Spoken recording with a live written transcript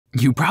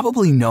You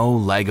probably know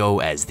Lego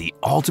as the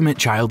ultimate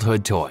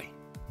childhood toy,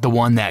 the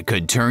one that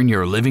could turn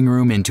your living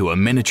room into a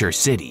miniature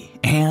city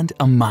and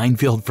a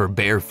minefield for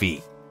bare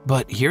feet.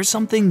 But here's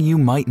something you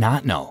might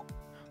not know.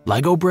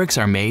 Lego bricks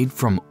are made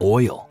from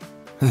oil.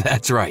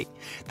 That's right,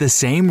 the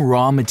same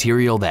raw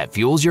material that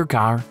fuels your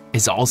car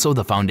is also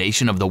the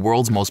foundation of the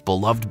world's most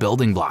beloved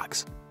building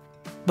blocks.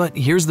 But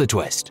here's the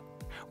twist.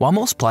 While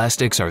most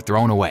plastics are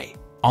thrown away,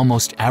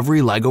 almost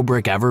every Lego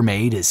brick ever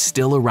made is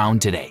still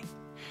around today.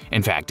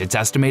 In fact, it's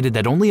estimated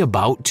that only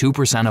about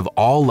 2% of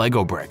all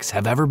Lego bricks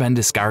have ever been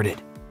discarded.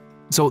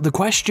 So the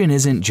question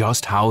isn't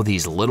just how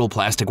these little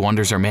plastic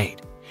wonders are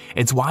made.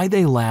 It's why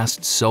they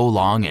last so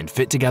long and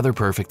fit together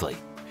perfectly,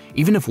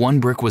 even if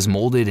one brick was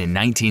molded in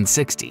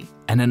 1960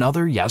 and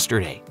another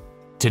yesterday.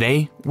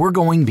 Today, we're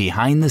going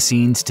behind the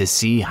scenes to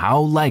see how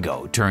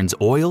Lego turns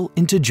oil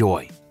into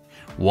joy,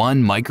 one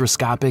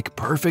microscopic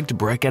perfect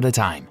brick at a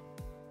time.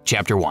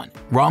 Chapter 1.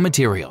 Raw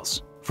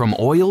materials, from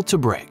oil to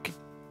brick.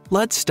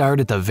 Let's start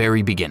at the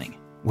very beginning,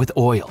 with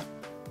oil.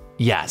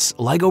 Yes,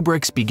 Lego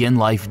bricks begin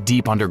life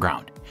deep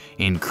underground,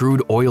 in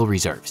crude oil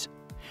reserves.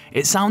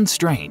 It sounds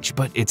strange,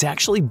 but it's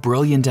actually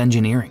brilliant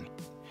engineering.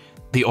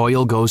 The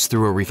oil goes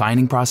through a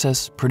refining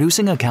process,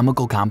 producing a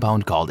chemical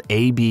compound called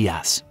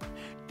ABS,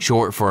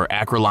 short for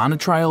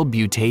acrylonitrile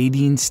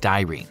butadiene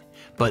styrene.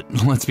 But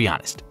let's be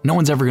honest, no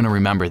one's ever going to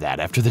remember that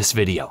after this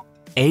video.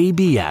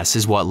 ABS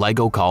is what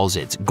Lego calls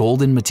its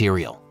golden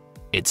material.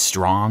 It's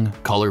strong,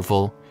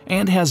 colorful,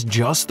 and has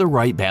just the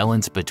right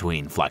balance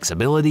between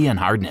flexibility and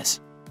hardness.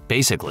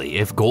 Basically,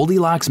 if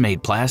Goldilocks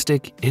made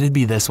plastic, it'd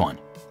be this one.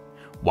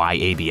 Why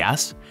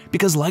ABS?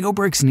 Because Lego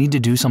bricks need to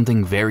do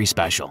something very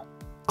special.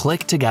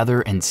 Click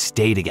together and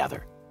stay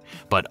together,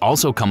 but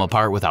also come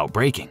apart without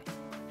breaking.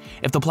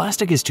 If the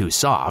plastic is too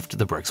soft,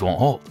 the bricks won't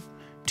hold.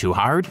 Too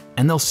hard,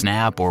 and they'll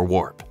snap or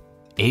warp.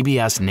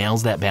 ABS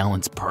nails that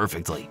balance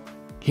perfectly.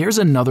 Here's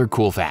another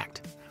cool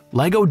fact.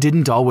 Lego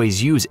didn't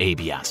always use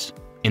ABS.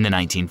 In the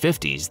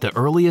 1950s, the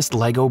earliest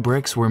Lego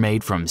bricks were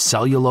made from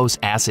cellulose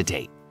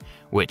acetate,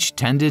 which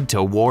tended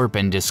to warp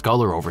and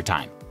discolor over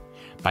time.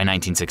 By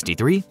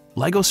 1963,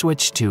 Lego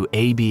switched to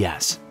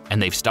ABS,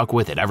 and they've stuck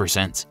with it ever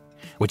since,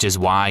 which is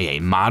why a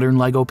modern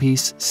Lego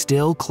piece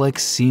still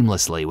clicks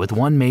seamlessly with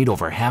one made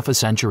over half a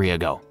century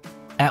ago.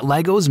 At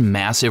Lego's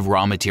massive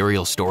raw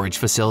material storage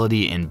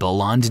facility in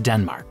Billund,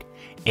 Denmark,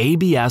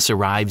 ABS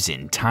arrives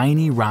in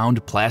tiny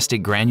round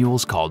plastic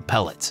granules called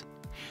pellets.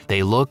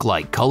 They look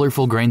like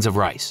colorful grains of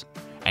rice,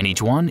 and each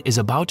one is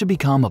about to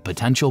become a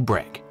potential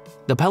brick.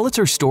 The pellets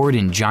are stored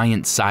in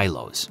giant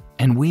silos,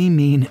 and we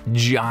mean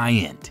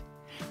giant.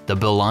 The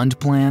Billund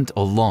plant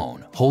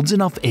alone holds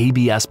enough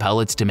ABS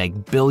pellets to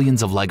make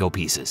billions of Lego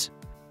pieces.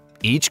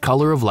 Each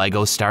color of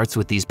Lego starts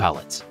with these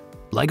pellets.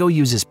 Lego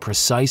uses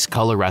precise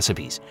color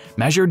recipes,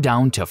 measured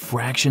down to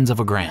fractions of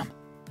a gram.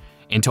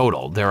 In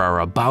total, there are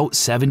about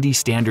 70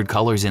 standard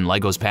colors in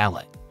Lego's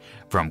palette,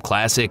 from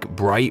classic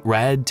bright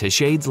red to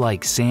shades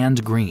like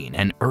sand green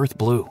and earth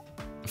blue.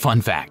 Fun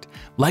fact,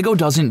 Lego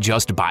doesn't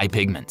just buy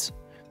pigments.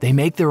 They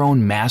make their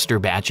own master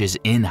batches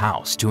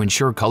in-house to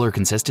ensure color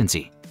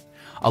consistency.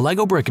 A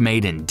Lego brick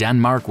made in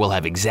Denmark will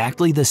have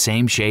exactly the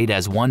same shade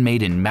as one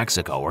made in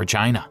Mexico or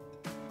China.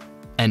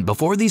 And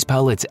before these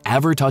pellets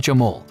ever touch a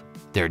mold,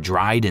 they're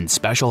dried in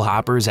special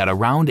hoppers at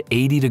around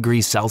 80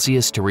 degrees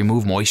Celsius to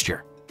remove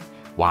moisture.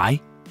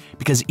 Why?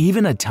 Because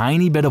even a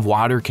tiny bit of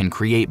water can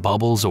create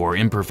bubbles or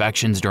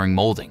imperfections during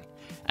molding,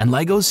 and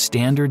Lego's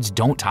standards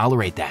don't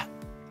tolerate that.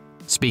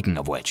 Speaking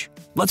of which,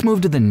 let's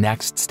move to the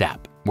next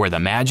step, where the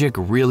magic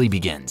really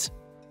begins.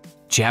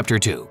 Chapter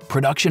 2.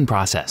 Production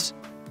process.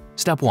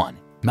 Step 1.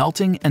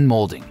 Melting and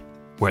molding,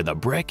 where the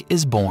brick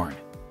is born.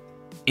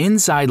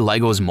 Inside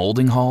Lego's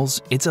molding halls,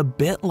 it's a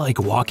bit like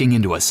walking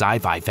into a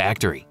sci-fi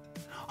factory.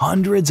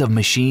 Hundreds of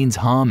machines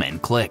hum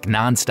and click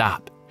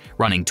non-stop,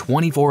 running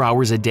 24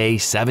 hours a day,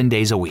 7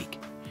 days a week.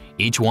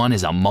 Each one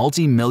is a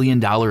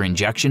multi-million-dollar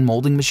injection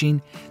molding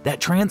machine that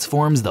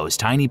transforms those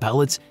tiny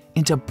pellets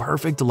into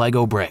perfect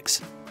Lego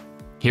bricks.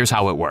 Here's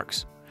how it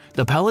works.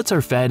 The pellets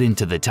are fed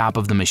into the top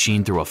of the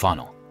machine through a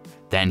funnel,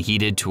 then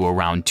heated to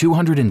around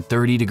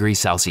 230 degrees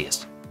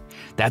Celsius.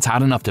 That's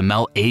hot enough to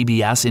melt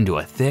ABS into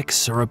a thick,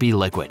 syrupy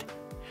liquid.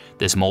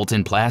 This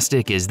molten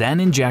plastic is then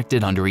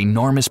injected under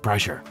enormous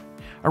pressure,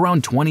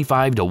 around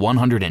 25 to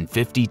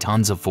 150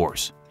 tons of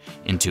force,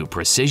 into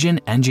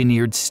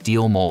precision-engineered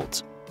steel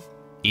molds.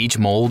 Each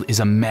mold is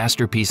a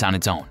masterpiece on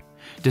its own,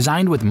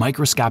 designed with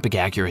microscopic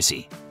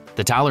accuracy.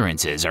 The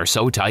tolerances are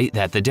so tight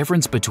that the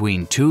difference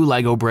between two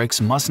Lego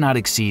bricks must not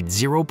exceed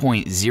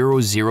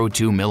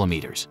 0.002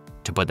 millimeters.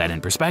 To put that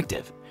in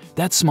perspective,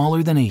 that's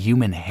smaller than a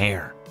human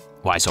hair.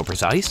 Why so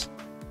precise?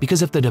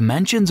 Because if the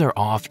dimensions are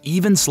off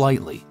even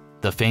slightly,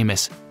 the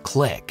famous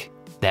click,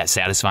 that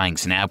satisfying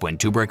snap when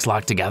two bricks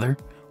lock together,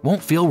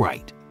 won't feel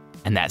right.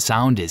 And that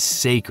sound is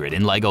sacred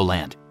in Lego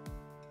land.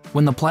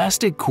 When the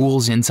plastic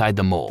cools inside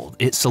the mold,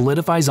 it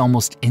solidifies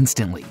almost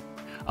instantly,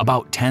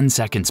 about 10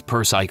 seconds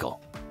per cycle.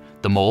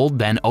 The mold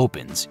then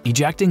opens,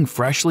 ejecting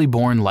freshly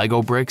born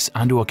Lego bricks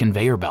onto a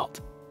conveyor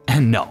belt.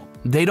 And no,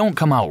 they don't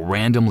come out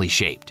randomly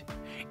shaped.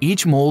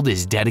 Each mold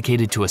is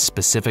dedicated to a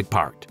specific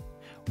part.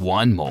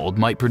 One mold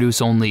might produce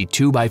only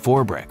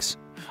 2x4 bricks,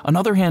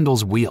 another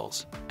handles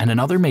wheels, and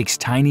another makes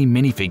tiny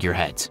minifigure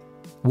heads.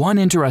 One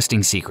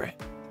interesting secret: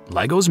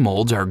 LEGO's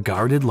molds are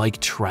guarded like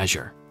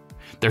treasure.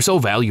 They're so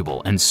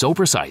valuable and so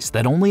precise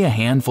that only a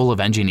handful of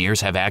engineers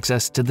have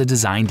access to the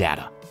design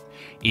data.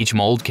 Each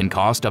mold can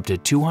cost up to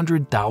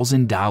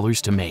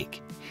 $200,000 to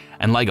make,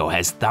 and LEGO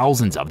has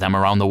thousands of them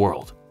around the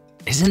world.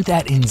 Isn't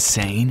that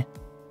insane?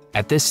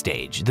 At this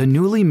stage, the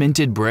newly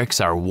minted bricks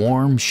are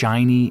warm,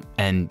 shiny,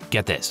 and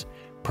get this,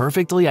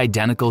 perfectly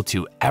identical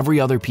to every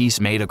other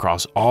piece made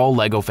across all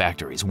LEGO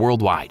factories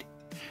worldwide.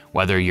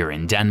 Whether you're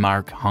in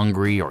Denmark,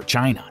 Hungary, or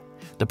China,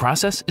 the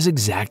process is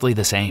exactly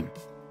the same.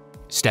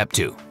 Step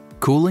 2.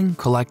 Cooling,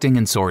 collecting,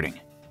 and sorting.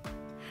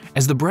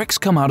 As the bricks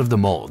come out of the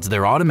molds,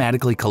 they're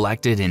automatically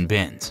collected in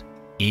bins,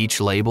 each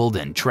labeled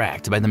and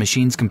tracked by the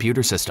machine's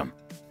computer system.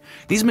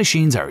 These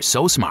machines are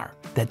so smart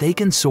that they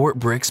can sort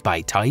bricks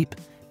by type,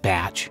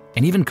 batch,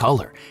 and even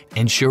color,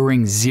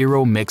 ensuring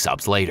zero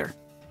mix-ups later.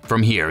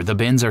 From here, the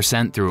bins are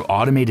sent through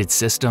automated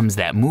systems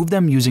that move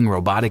them using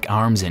robotic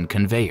arms and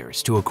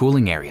conveyors to a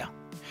cooling area.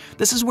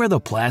 This is where the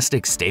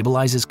plastic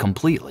stabilizes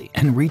completely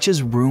and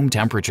reaches room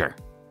temperature.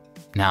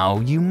 Now,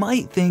 you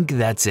might think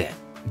that's it,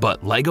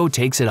 but LEGO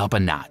takes it up a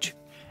notch.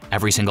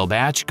 Every single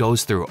batch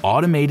goes through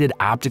automated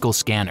optical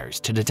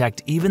scanners to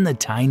detect even the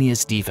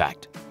tiniest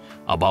defect,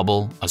 a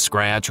bubble, a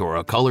scratch, or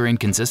a color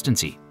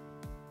inconsistency.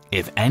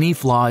 If any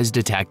flaw is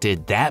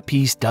detected, that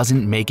piece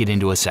doesn't make it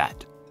into a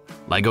set.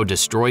 LEGO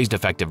destroys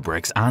defective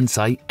bricks on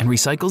site and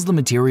recycles the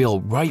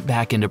material right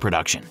back into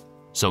production,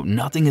 so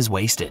nothing is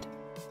wasted.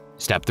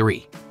 Step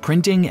 3.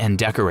 Printing and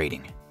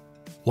decorating.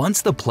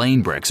 Once the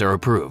plain bricks are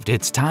approved,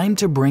 it's time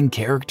to bring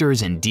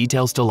characters and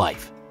details to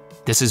life.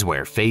 This is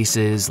where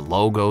faces,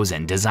 logos,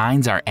 and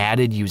designs are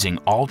added using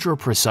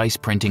ultra-precise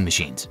printing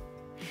machines.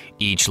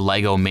 Each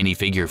LEGO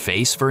minifigure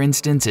face, for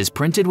instance, is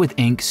printed with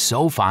ink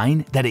so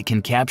fine that it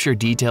can capture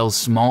details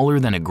smaller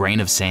than a grain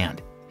of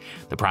sand.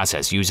 The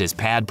process uses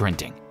pad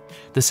printing,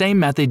 the same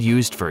method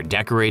used for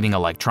decorating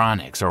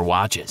electronics or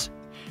watches,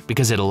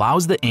 because it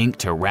allows the ink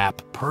to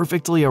wrap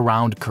perfectly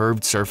around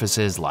curved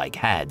surfaces like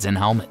heads and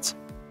helmets.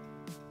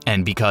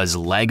 And because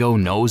LEGO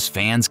knows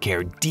fans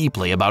care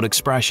deeply about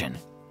expression,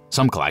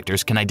 some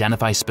collectors can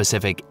identify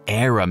specific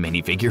era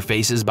minifigure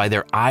faces by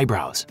their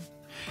eyebrows.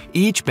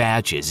 Each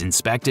batch is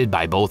inspected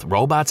by both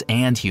robots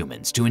and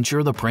humans to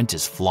ensure the print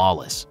is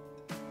flawless.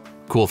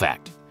 Cool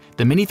fact: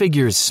 the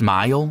minifigure's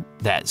smile,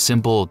 that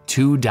simple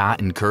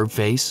 2-dot and curved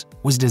face,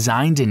 was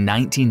designed in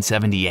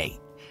 1978,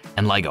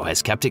 and LEGO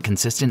has kept it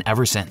consistent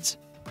ever since.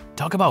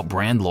 Talk about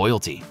brand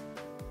loyalty.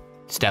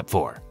 Step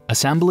 4.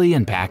 Assembly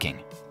and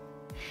packing.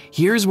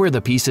 Here's where the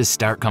pieces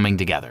start coming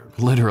together,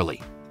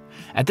 literally.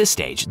 At this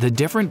stage, the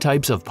different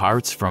types of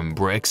parts, from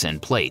bricks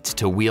and plates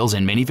to wheels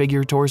and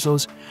minifigure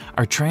torsos,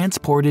 are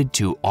transported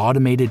to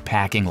automated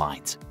packing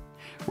lines.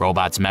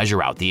 Robots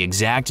measure out the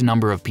exact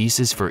number of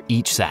pieces for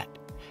each set,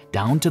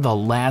 down to the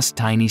last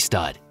tiny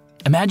stud.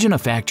 Imagine a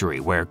factory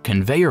where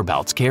conveyor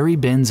belts carry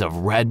bins of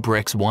red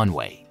bricks one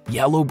way,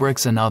 yellow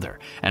bricks another,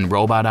 and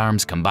robot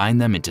arms combine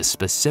them into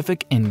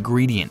specific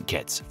ingredient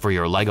kits for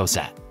your LEGO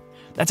set.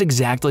 That's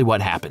exactly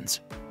what happens.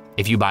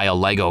 If you buy a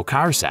LEGO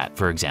car set,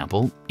 for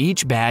example,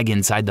 each bag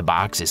inside the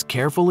box is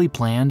carefully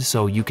planned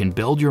so you can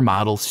build your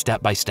model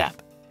step by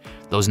step.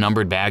 Those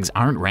numbered bags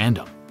aren't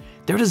random.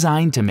 They're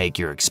designed to make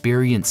your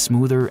experience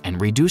smoother and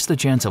reduce the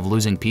chance of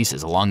losing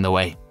pieces along the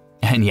way.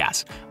 And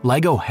yes,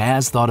 LEGO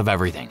has thought of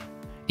everything.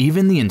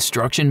 Even the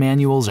instruction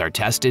manuals are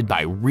tested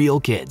by real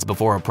kids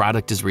before a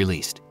product is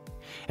released.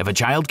 If a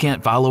child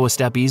can't follow a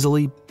step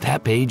easily,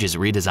 that page is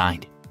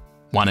redesigned.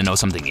 Want to know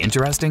something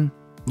interesting?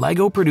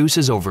 LEGO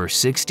produces over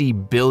 60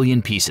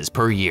 billion pieces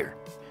per year.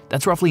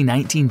 That's roughly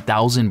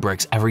 19,000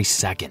 bricks every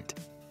second.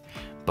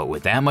 But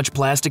with that much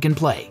plastic in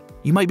play,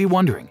 you might be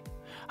wondering,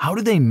 how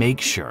do they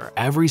make sure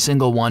every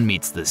single one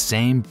meets the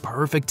same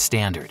perfect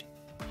standard?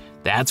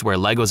 That's where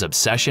LEGO's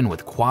obsession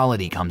with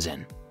quality comes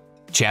in.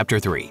 Chapter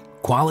 3.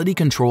 Quality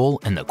Control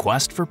and the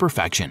Quest for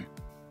Perfection.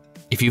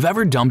 If you've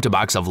ever dumped a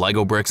box of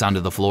LEGO bricks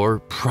onto the floor,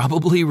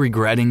 probably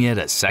regretting it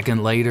a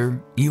second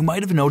later, you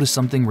might have noticed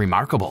something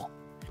remarkable.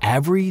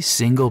 Every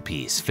single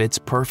piece fits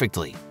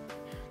perfectly.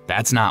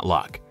 That's not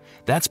luck.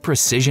 That's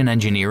precision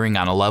engineering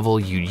on a level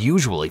you'd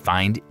usually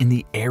find in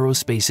the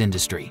aerospace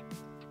industry.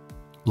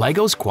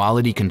 LEGO's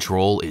quality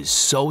control is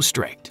so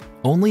strict,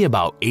 only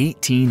about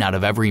 18 out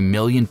of every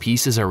million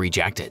pieces are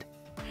rejected.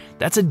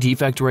 That's a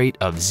defect rate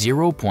of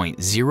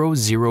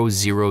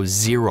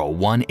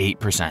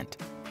 0.000018%.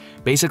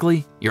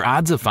 Basically, your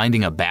odds of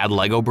finding a bad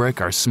LEGO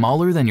brick are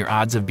smaller than your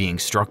odds of being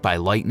struck by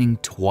lightning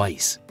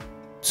twice.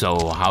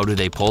 So how do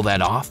they pull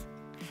that off?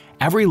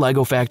 Every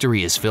LEGO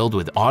factory is filled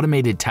with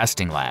automated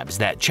testing labs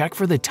that check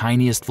for the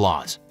tiniest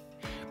flaws.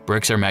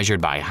 Bricks are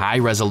measured by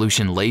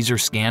high-resolution laser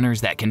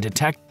scanners that can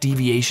detect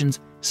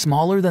deviations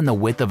smaller than the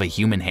width of a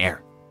human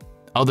hair.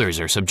 Others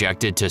are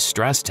subjected to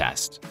stress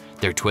tests.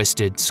 They're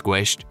twisted,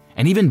 squished,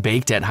 and even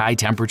baked at high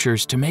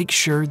temperatures to make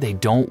sure they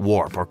don't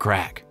warp or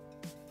crack.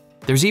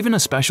 There's even a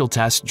special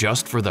test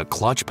just for the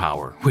clutch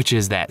power, which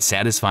is that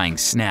satisfying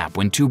snap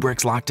when two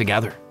bricks lock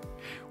together.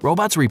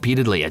 Robots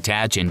repeatedly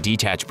attach and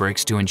detach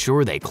bricks to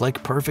ensure they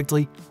click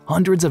perfectly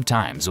hundreds of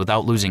times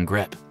without losing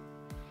grip.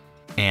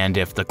 And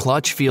if the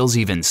clutch feels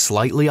even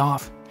slightly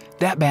off,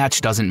 that batch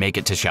doesn't make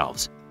it to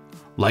shelves.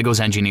 LEGO's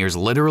engineers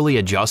literally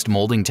adjust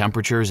molding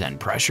temperatures and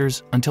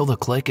pressures until the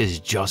click is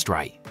just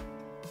right.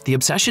 The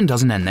obsession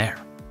doesn't end there.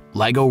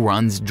 LEGO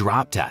runs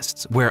drop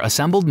tests, where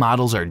assembled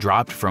models are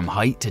dropped from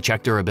height to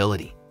check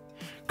durability,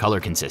 color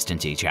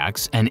consistency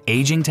checks, and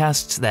aging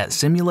tests that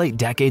simulate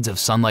decades of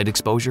sunlight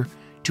exposure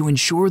to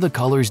ensure the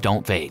colors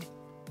don't fade.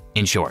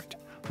 In short,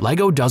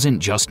 LEGO doesn't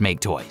just make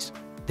toys.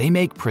 They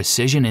make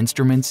precision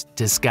instruments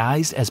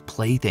disguised as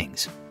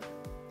playthings.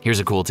 Here's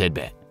a cool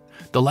tidbit.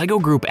 The LEGO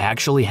Group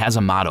actually has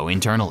a motto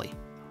internally: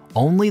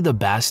 "Only the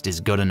best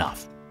is good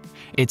enough."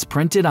 It's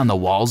printed on the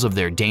walls of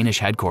their Danish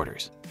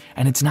headquarters.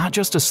 And it's not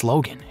just a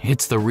slogan,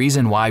 it's the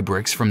reason why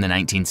bricks from the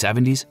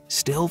 1970s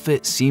still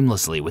fit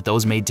seamlessly with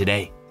those made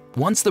today.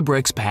 Once the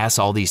bricks pass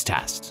all these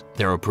tests,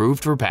 they're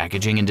approved for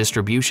packaging and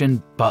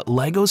distribution, but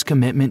LEGO's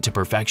commitment to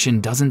perfection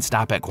doesn't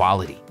stop at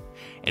quality.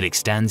 It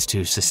extends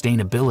to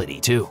sustainability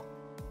too.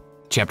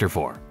 Chapter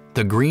 4.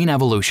 The Green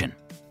Evolution.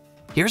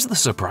 Here's the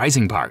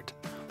surprising part.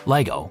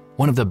 LEGO,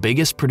 one of the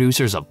biggest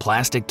producers of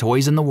plastic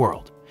toys in the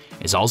world,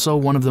 is also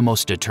one of the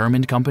most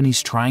determined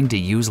companies trying to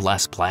use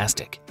less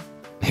plastic.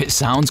 It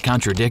sounds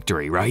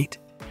contradictory, right?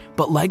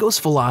 But LEGO's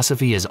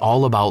philosophy is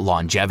all about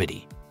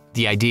longevity.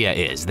 The idea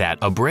is that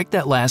a brick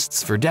that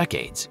lasts for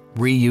decades,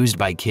 reused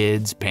by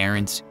kids,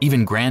 parents,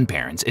 even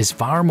grandparents, is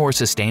far more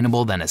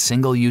sustainable than a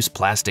single-use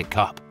plastic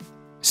cup.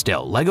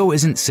 Still, LEGO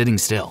isn't sitting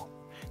still.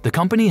 The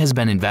company has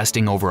been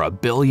investing over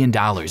 $1 billion in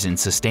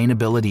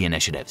sustainability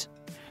initiatives.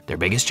 Their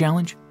biggest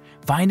challenge?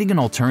 Finding an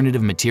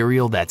alternative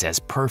material that's as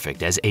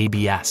perfect as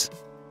ABS.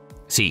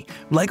 See,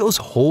 LEGO's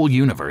whole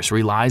universe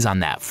relies on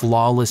that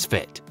flawless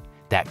fit,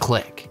 that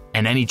click,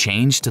 and any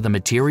change to the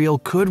material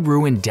could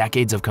ruin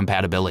decades of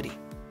compatibility.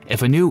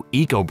 If a new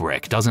eco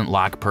brick doesn't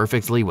lock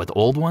perfectly with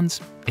old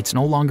ones, it's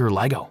no longer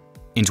LEGO.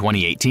 In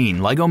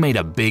 2018, LEGO made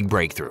a big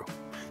breakthrough.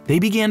 They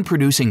began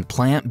producing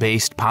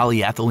plant-based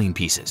polyethylene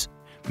pieces,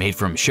 made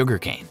from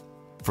sugarcane,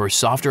 for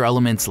softer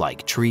elements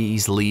like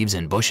trees, leaves,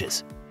 and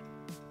bushes.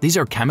 These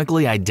are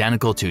chemically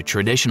identical to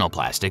traditional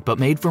plastic but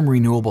made from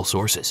renewable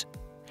sources.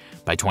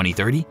 By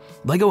 2030,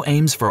 LEGO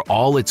aims for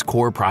all its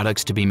core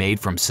products to be made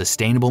from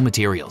sustainable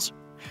materials,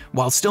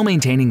 while still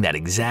maintaining that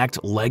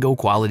exact LEGO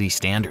quality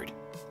standard.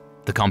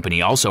 The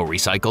company also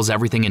recycles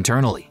everything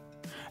internally.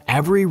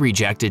 Every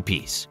rejected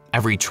piece,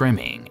 every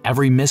trimming,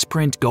 every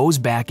misprint goes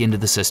back into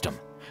the system,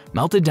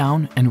 melted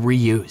down and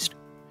reused.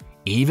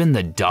 Even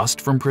the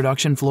dust from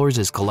production floors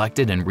is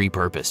collected and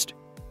repurposed.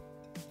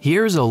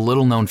 Here's a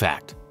little-known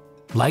fact.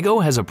 LEGO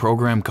has a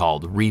program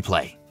called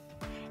Replay.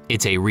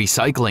 It's a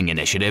recycling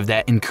initiative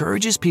that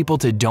encourages people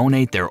to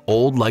donate their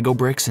old LEGO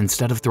bricks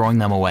instead of throwing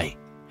them away.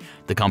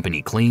 The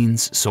company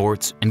cleans,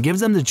 sorts, and gives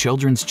them to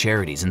children's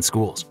charities and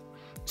schools.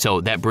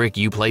 So that brick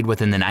you played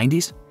with in the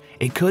 90s?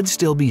 It could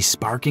still be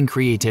sparking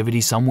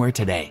creativity somewhere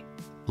today.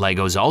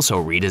 LEGO's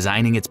also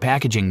redesigning its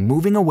packaging,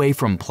 moving away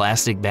from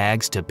plastic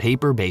bags to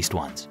paper-based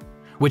ones,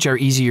 which are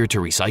easier to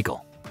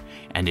recycle.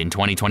 And in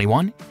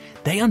 2021,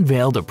 they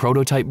unveiled a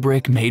prototype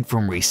brick made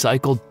from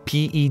recycled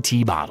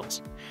PET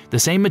bottles, the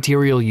same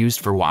material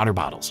used for water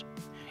bottles.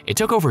 It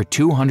took over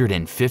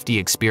 250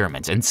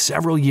 experiments and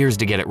several years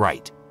to get it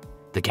right.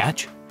 The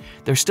catch?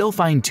 They're still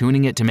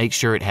fine-tuning it to make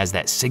sure it has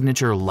that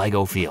signature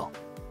LEGO feel.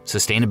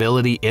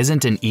 Sustainability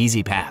isn't an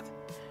easy path,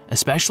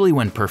 especially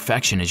when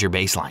perfection is your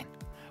baseline.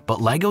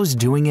 But LEGO's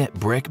doing it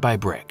brick by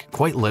brick,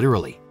 quite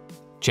literally.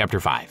 Chapter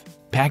 5.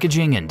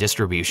 Packaging and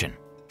Distribution.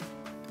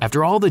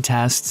 After all the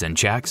tests and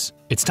checks,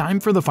 it's time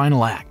for the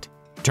final act.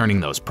 Turning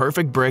those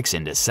perfect bricks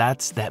into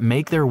sets that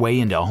make their way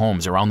into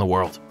homes around the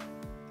world.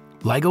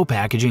 LEGO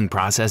packaging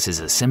process is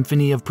a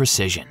symphony of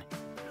precision.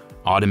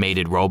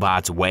 Automated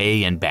robots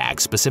weigh and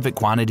bag specific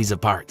quantities of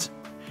parts.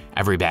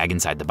 Every bag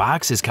inside the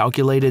box is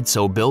calculated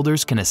so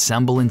builders can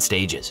assemble in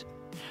stages.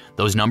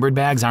 Those numbered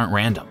bags aren't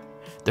random.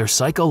 They're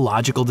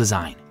psychological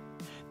design.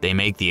 They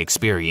make the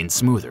experience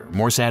smoother,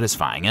 more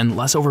satisfying, and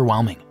less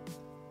overwhelming.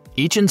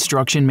 Each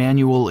instruction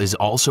manual is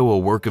also a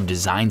work of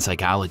design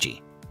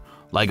psychology.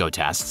 LEGO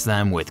tests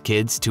them with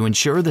kids to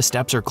ensure the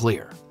steps are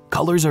clear,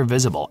 colors are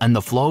visible, and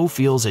the flow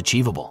feels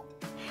achievable.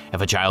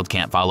 If a child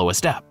can't follow a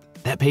step,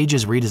 that page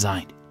is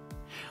redesigned.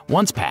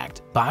 Once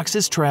packed,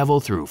 boxes travel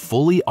through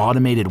fully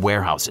automated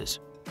warehouses.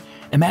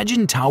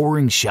 Imagine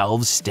towering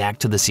shelves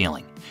stacked to the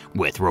ceiling,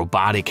 with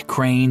robotic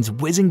cranes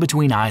whizzing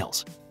between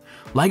aisles.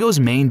 LEGO's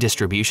main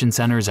distribution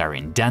centers are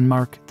in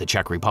Denmark, the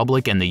Czech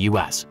Republic, and the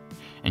US,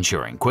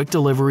 ensuring quick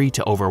delivery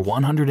to over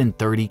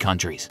 130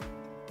 countries.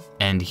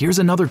 And here's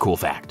another cool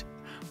fact.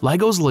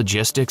 LEGO's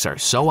logistics are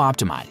so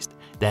optimized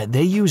that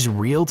they use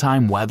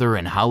real-time weather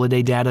and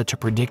holiday data to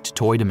predict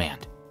toy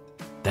demand.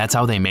 That's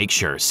how they make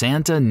sure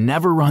Santa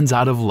never runs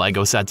out of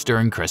LEGO sets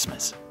during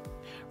Christmas.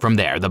 From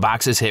there, the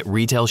boxes hit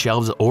retail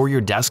shelves or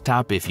your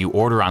desktop if you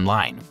order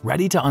online,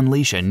 ready to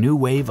unleash a new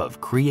wave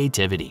of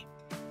creativity.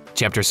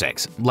 Chapter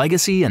 6: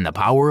 Legacy and the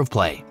Power of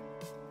Play.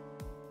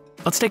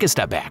 Let's take a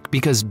step back,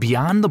 because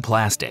beyond the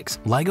plastics,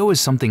 LEGO is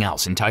something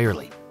else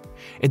entirely.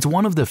 It's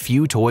one of the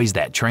few toys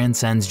that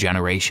transcends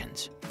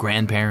generations.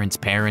 Grandparents,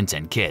 parents,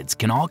 and kids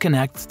can all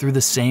connect through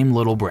the same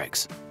little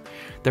bricks.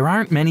 There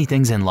aren't many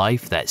things in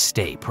life that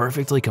stay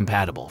perfectly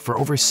compatible for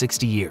over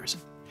 60 years,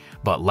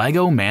 but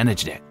LEGO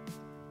managed it.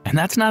 And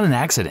that's not an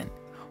accident.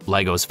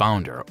 LEGO's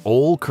founder,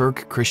 Ole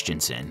Kirk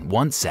Christensen,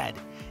 once said,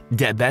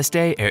 "Det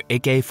beste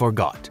ikke for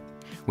godt,"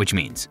 which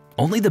means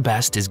only the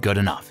best is good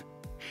enough.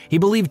 He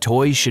believed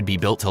toys should be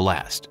built to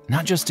last,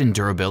 not just in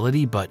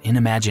durability but in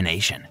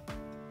imagination.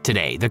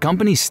 Today, the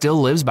company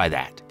still lives by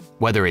that.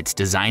 Whether it's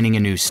designing a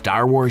new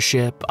Star Wars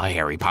ship, a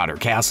Harry Potter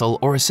castle,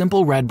 or a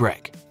simple red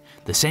brick,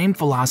 the same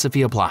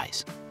philosophy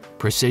applies: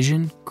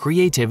 precision,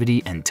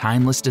 creativity, and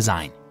timeless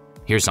design.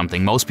 Here's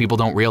something most people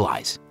don't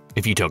realize.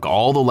 If you took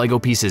all the LEGO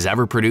pieces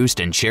ever produced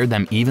and shared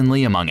them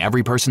evenly among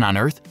every person on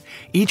Earth,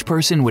 each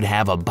person would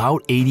have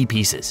about 80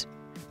 pieces.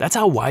 That's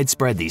how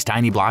widespread these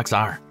tiny blocks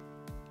are.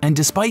 And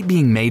despite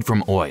being made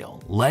from oil,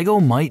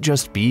 LEGO might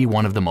just be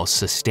one of the most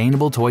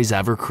sustainable toys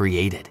ever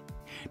created,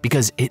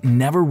 because it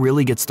never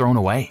really gets thrown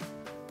away.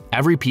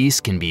 Every piece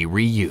can be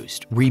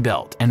reused,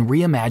 rebuilt, and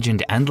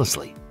reimagined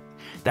endlessly.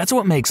 That's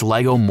what makes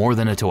LEGO more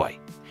than a toy.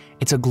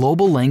 It's a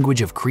global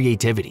language of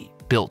creativity,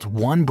 built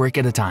one brick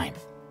at a time.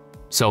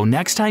 So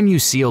next time you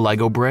see a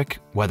LEGO brick,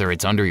 whether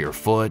it's under your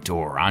foot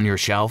or on your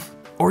shelf,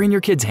 or in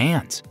your kid's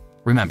hands,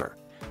 remember,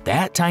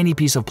 that tiny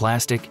piece of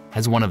plastic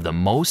has one of the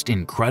most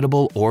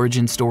incredible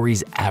origin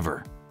stories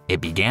ever.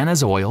 It began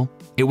as oil,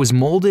 it was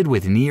molded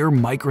with near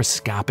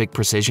microscopic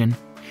precision,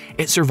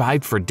 it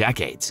survived for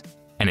decades,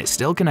 and it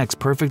still connects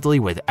perfectly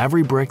with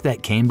every brick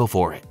that came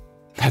before it.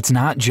 That's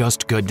not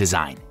just good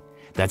design.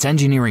 That's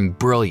engineering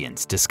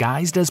brilliance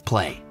disguised as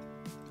play.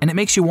 And it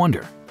makes you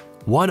wonder,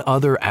 what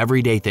other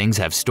everyday things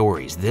have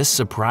stories this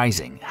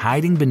surprising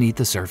hiding beneath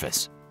the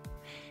surface?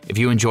 If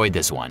you enjoyed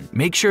this one,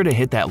 make sure to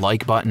hit that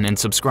like button and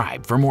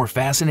subscribe for more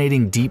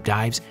fascinating deep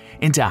dives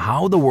into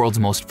how the world's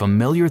most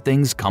familiar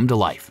things come to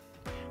life,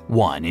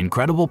 one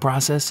incredible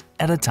process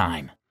at a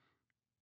time.